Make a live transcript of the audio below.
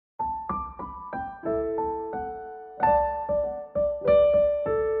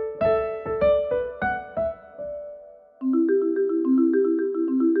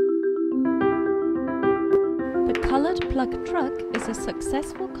Luck Truck is a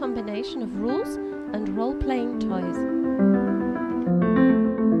successful combination of rules and role-playing toys.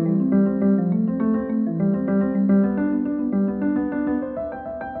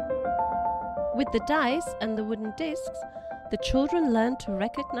 With the dice and the wooden discs, the children learn to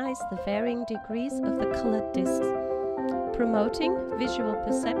recognize the varying degrees of the colored discs, promoting visual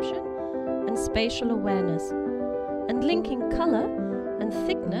perception and spatial awareness, and linking color and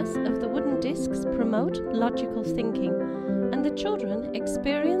thickness of the wooden discs promote logical thinking, and the children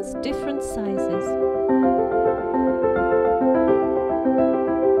experience different sizes.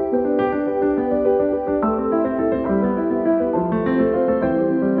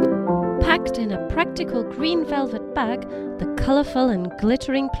 Packed in a practical green velvet bag, the colorful and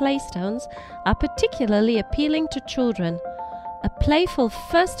glittering playstones are particularly appealing to children. A playful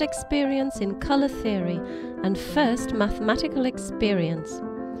first experience in color theory and first mathematical experience.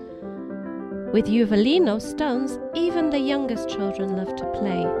 With Juvelino stones, even the youngest children love to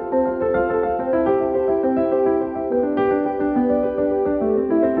play.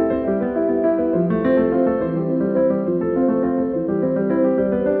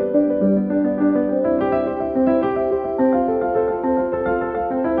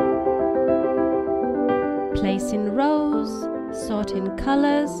 Place in rows, sort in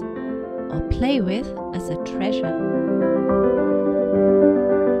colors, or play with as a treasure.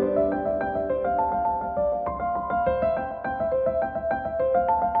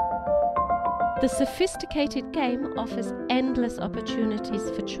 The sophisticated game offers endless opportunities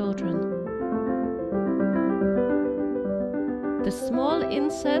for children. The small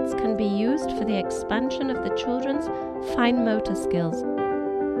inserts can be used for the expansion of the children's fine motor skills.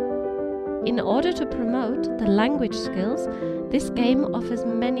 In order to promote the language skills, this game offers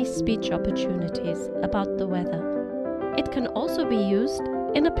many speech opportunities about the weather. It can also be used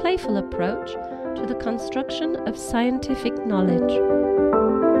in a playful approach to the construction of scientific knowledge.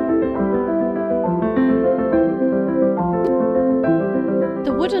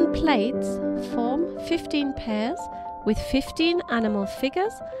 The wooden plates form 15 pairs with 15 animal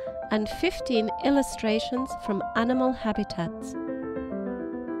figures and 15 illustrations from animal habitats.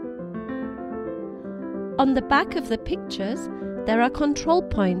 On the back of the pictures, there are control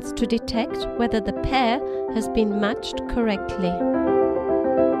points to detect whether the pair has been matched correctly.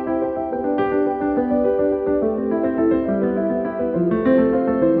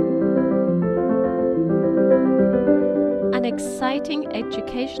 An exciting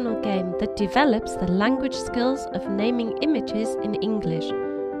educational game that develops the language skills of naming images in English.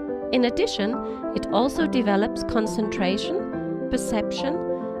 In addition, it also develops concentration, perception,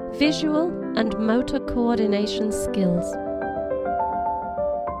 visual and motor coordination skills.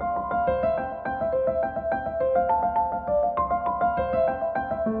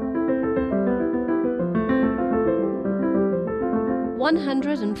 One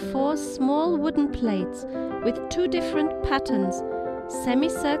 104 small wooden plates with 2 different patterns,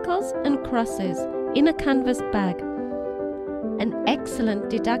 semicircles and crosses, in a canvas bag. An excellent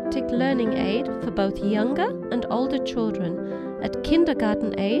didactic learning aid for both younger and older children at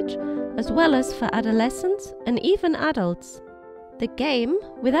kindergarten age, as well as for adolescents and even adults. The game,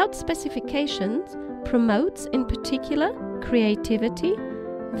 without specifications, promotes in particular creativity,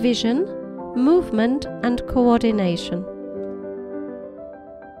 vision, movement and coordination.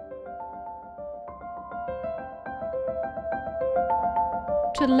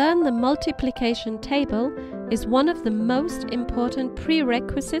 To learn the multiplication table is one of the most important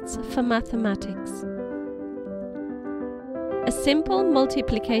prerequisites for mathematics. A simple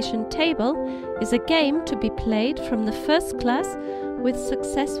multiplication table is a game to be played from the first class with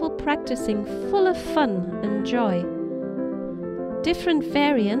successful practicing full of fun and joy. Different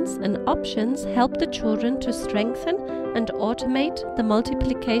variants and options help the children to strengthen and automate the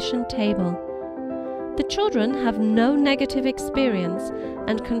multiplication table. The children have no negative experience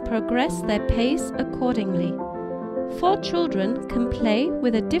and can progress their pace accordingly. 4 children can play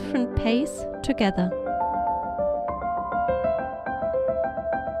with a different pace together.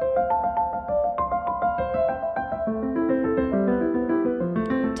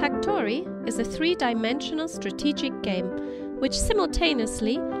 Tactori is a 3-dimensional strategic game which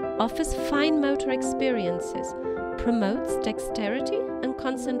simultaneously offers fine motor experiences, promotes dexterity and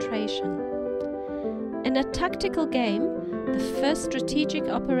concentration. In a tactical game, the first strategic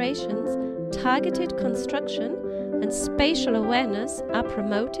operations, targeted construction and spatial awareness are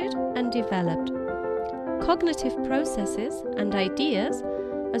promoted and developed. Cognitive processes and ideas,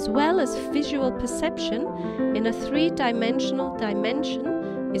 as well as visual perception in a 3-dimensional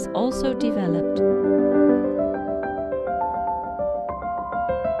dimension, is also developed.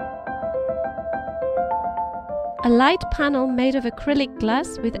 A light panel made of acrylic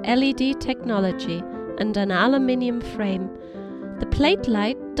glass with LED technology and an aluminium frame. The plate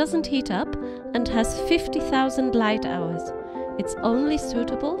light doesn't heat up and has 50,000 light hours. It's only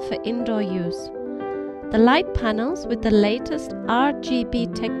suitable for indoor use. The light panels with the latest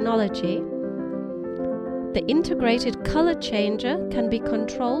RGB technology. The integrated color changer can be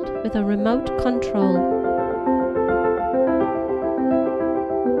controlled with a remote control.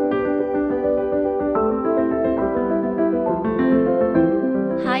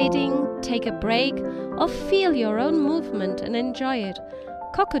 Hiding, take a break, or feel your own movement and enjoy it.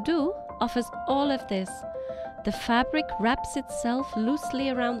 Cockadoo offers all of this. The fabric wraps itself loosely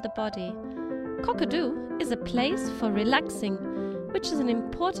around the body. Cockadoo is a place for relaxing, which is an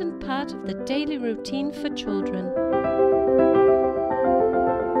important part of the daily routine for children.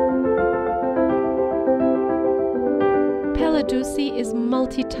 Dusyma is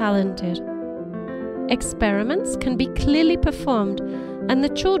multi-talented. Experiments can be clearly performed, and the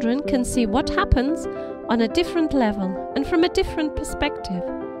children can see what happens on a different level and from a different perspective.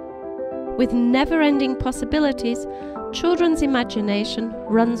 With never-ending possibilities, children's imagination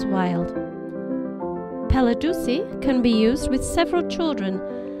runs wild. Dusyma can be used with several children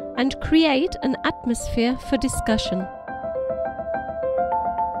and create an atmosphere for discussion.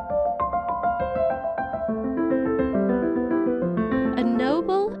 A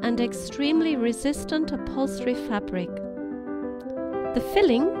noble and extremely resistant upholstery fabric. The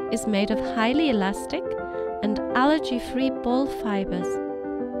filling is made of highly elastic and allergy-free ball fibers.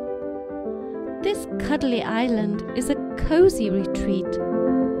 This cuddly island is a cozy retreat.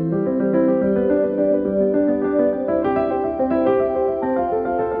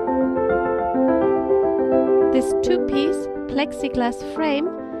 This two-piece plexiglass frame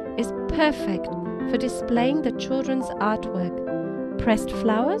is perfect for displaying the children's artwork. Pressed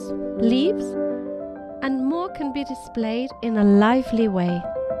flowers, leaves, and more can be displayed in a lively way.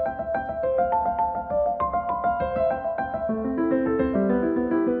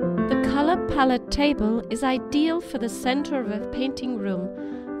 The color palette table is ideal for the center of a painting room,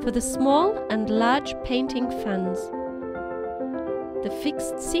 for the small and large painting fans. The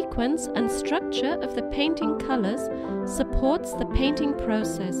fixed sequence and structure of the painting colors supports the painting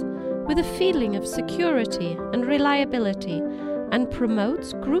process with a feeling of security and reliability and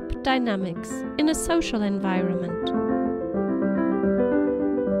promotes group dynamics in a social environment.